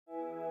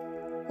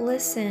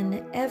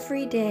Listen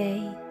every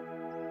day.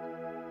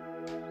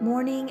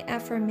 Morning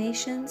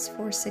affirmations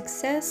for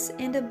success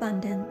and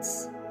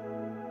abundance.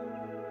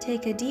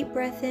 Take a deep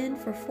breath in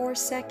for 4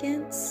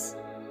 seconds.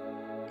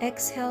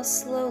 Exhale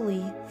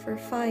slowly for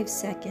 5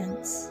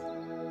 seconds.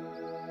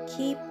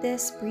 Keep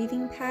this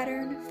breathing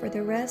pattern for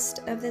the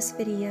rest of this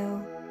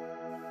video.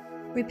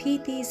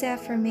 Repeat these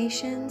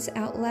affirmations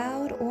out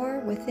loud or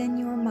within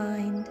your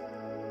mind.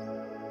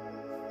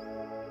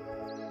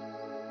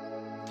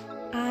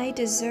 I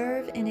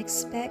deserve and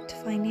expect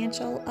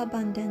financial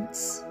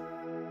abundance.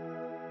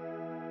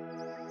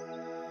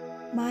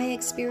 My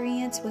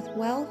experience with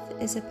wealth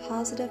is a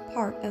positive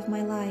part of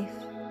my life.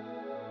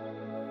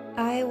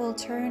 I will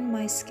turn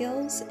my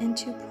skills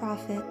into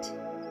profit.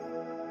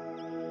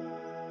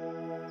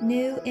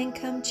 New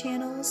income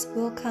channels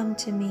will come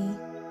to me.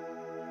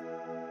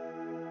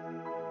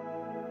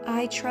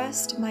 I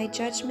trust my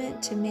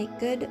judgment to make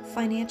good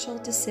financial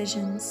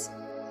decisions.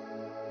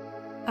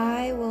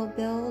 I will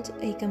build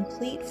a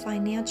complete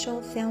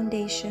financial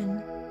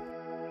foundation.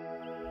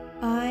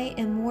 I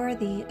am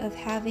worthy of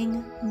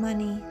having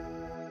money.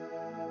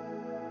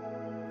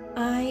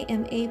 I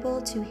am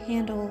able to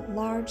handle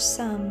large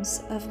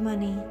sums of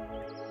money.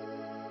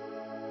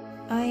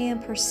 I am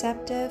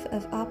perceptive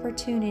of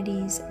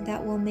opportunities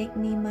that will make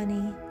me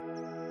money.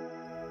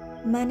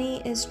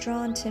 Money is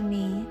drawn to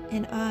me,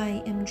 and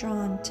I am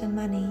drawn to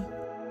money.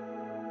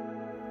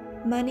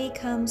 Money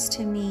comes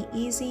to me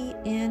easy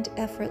and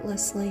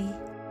effortlessly.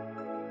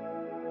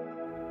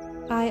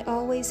 I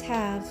always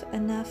have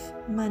enough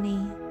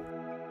money.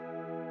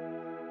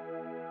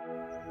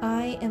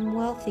 I am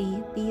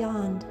wealthy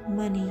beyond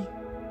money.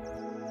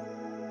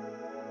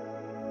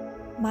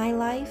 My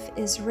life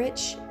is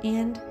rich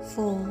and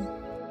full.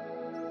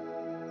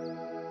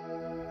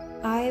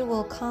 I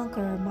will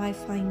conquer my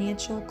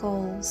financial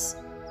goals.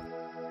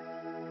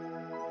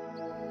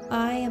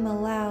 I am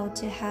allowed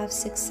to have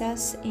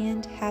success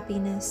and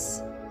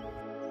happiness.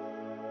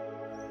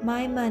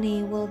 My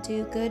money will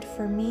do good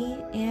for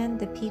me and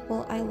the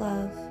people I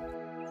love.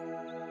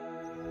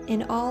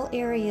 In all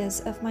areas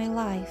of my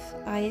life,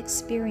 I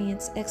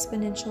experience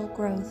exponential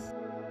growth.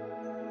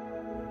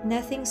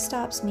 Nothing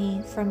stops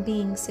me from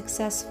being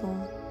successful.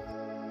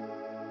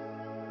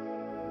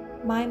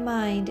 My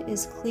mind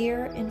is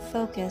clear and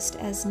focused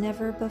as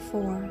never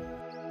before.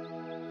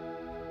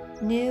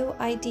 New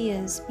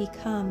ideas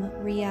become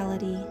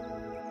reality.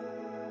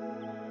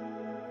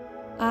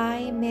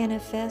 I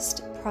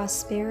manifest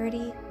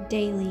prosperity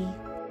daily.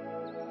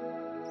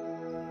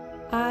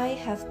 I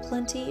have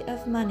plenty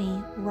of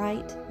money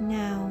right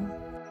now.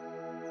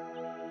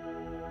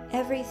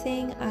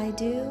 Everything I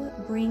do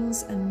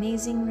brings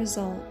amazing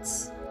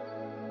results.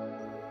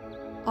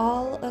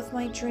 All of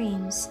my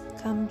dreams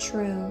come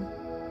true.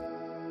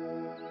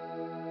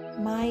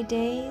 My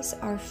days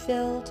are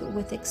filled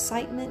with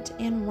excitement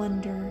and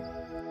wonder.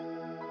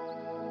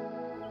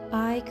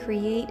 I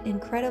create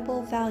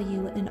incredible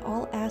value in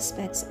all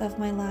aspects of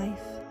my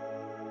life.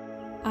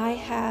 I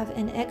have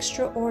an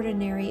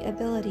extraordinary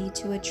ability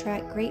to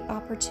attract great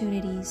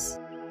opportunities.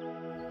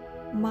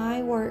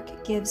 My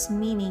work gives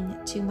meaning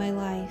to my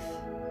life.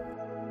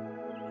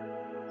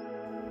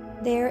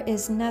 There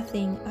is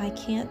nothing I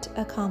can't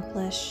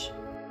accomplish.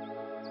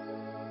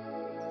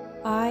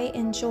 I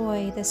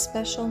enjoy the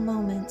special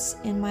moments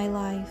in my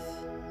life.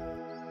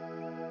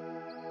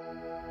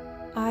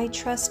 I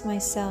trust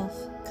myself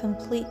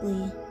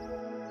completely.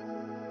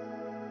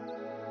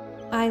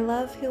 I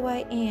love who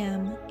I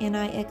am, and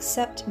I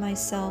accept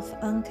myself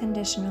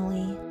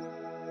unconditionally.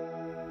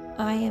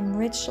 I am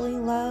richly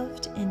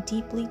loved and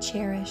deeply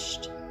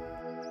cherished.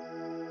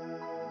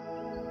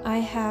 I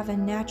have a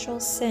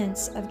natural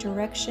sense of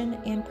direction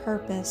and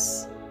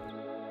purpose.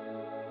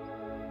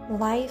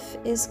 Life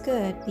is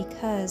good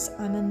because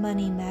I'm a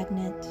money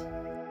magnet.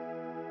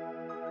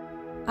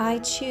 I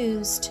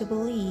choose to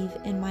believe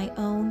in my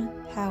own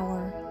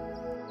power.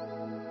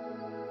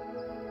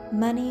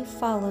 Money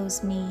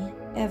follows me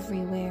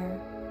everywhere.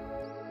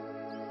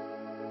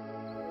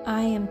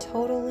 I am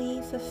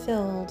totally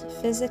fulfilled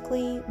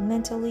physically,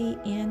 mentally,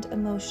 and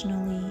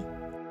emotionally.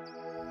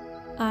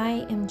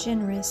 I am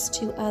generous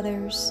to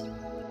others.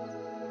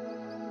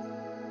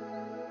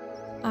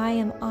 I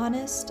am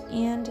honest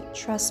and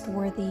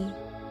trustworthy.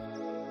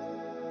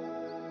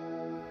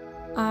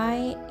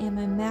 I am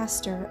a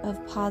master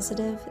of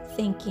positive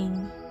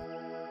thinking.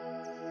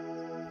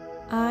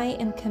 I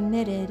am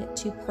committed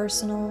to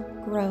personal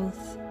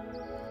growth.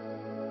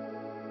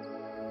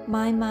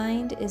 My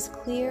mind is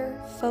clear,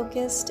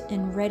 focused,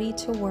 and ready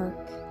to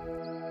work.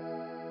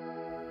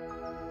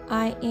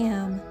 I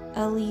am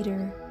a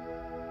leader.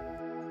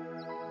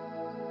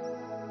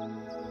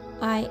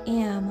 I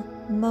am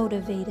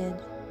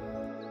motivated.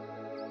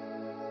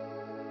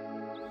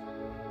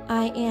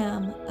 I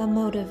am a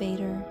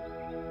motivator.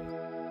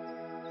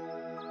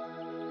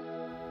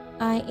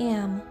 I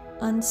am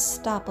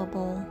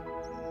unstoppable.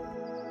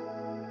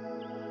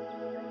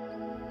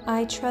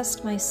 I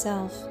trust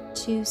myself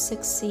to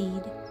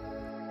succeed.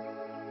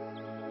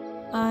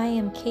 I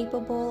am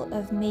capable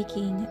of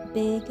making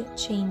big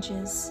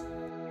changes.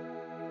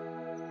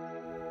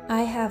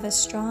 I have a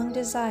strong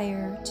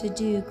desire to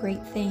do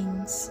great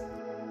things.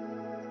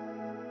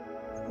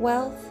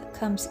 Wealth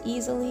comes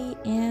easily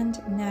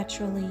and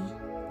naturally.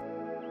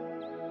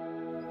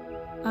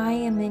 I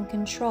am in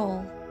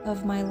control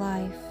of my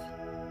life.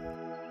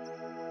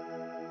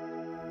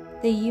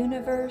 The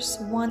universe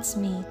wants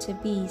me to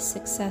be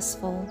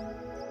successful.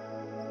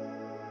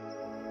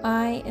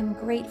 I am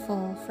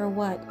grateful for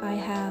what I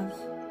have.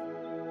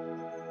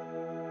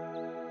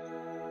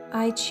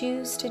 I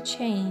choose to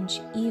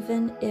change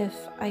even if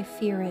I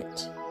fear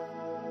it.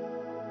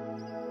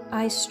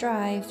 I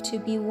strive to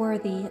be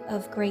worthy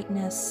of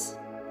greatness.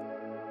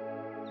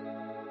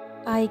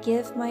 I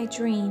give my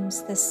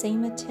dreams the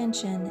same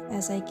attention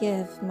as I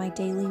give my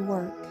daily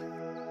work.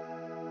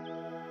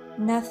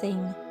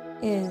 Nothing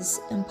is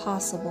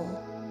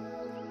impossible.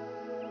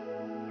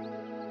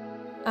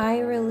 I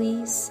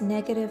release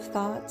negative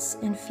thoughts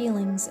and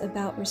feelings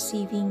about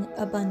receiving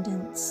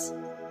abundance.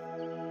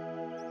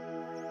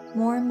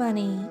 More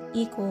money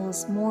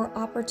equals more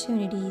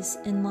opportunities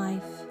in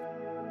life.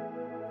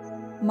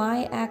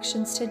 My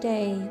actions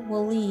today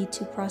will lead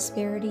to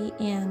prosperity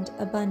and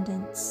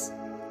abundance.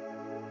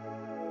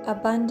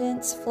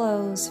 Abundance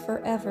flows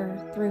forever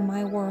through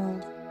my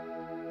world.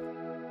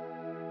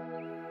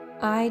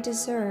 I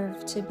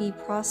deserve to be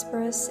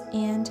prosperous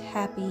and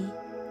happy.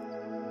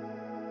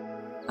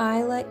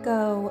 I let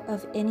go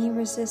of any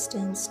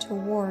resistance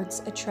towards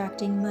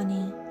attracting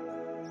money.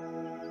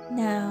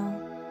 Now,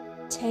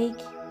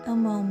 take a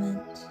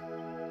moment.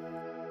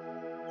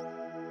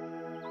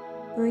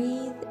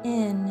 Breathe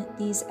in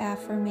these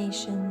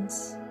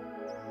affirmations.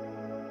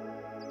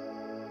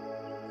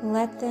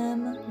 Let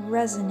them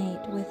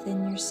resonate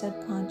within your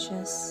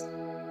subconscious.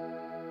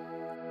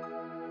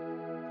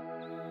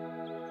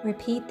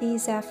 Repeat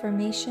these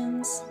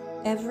affirmations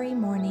every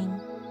morning.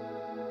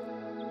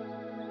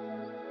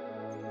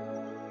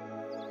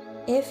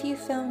 If you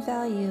found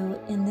value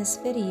in this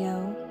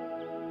video,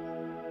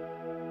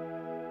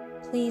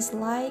 please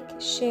like,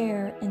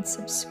 share, and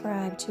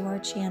subscribe to our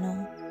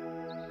channel.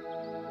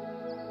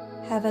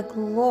 Have a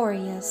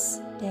glorious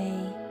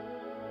day.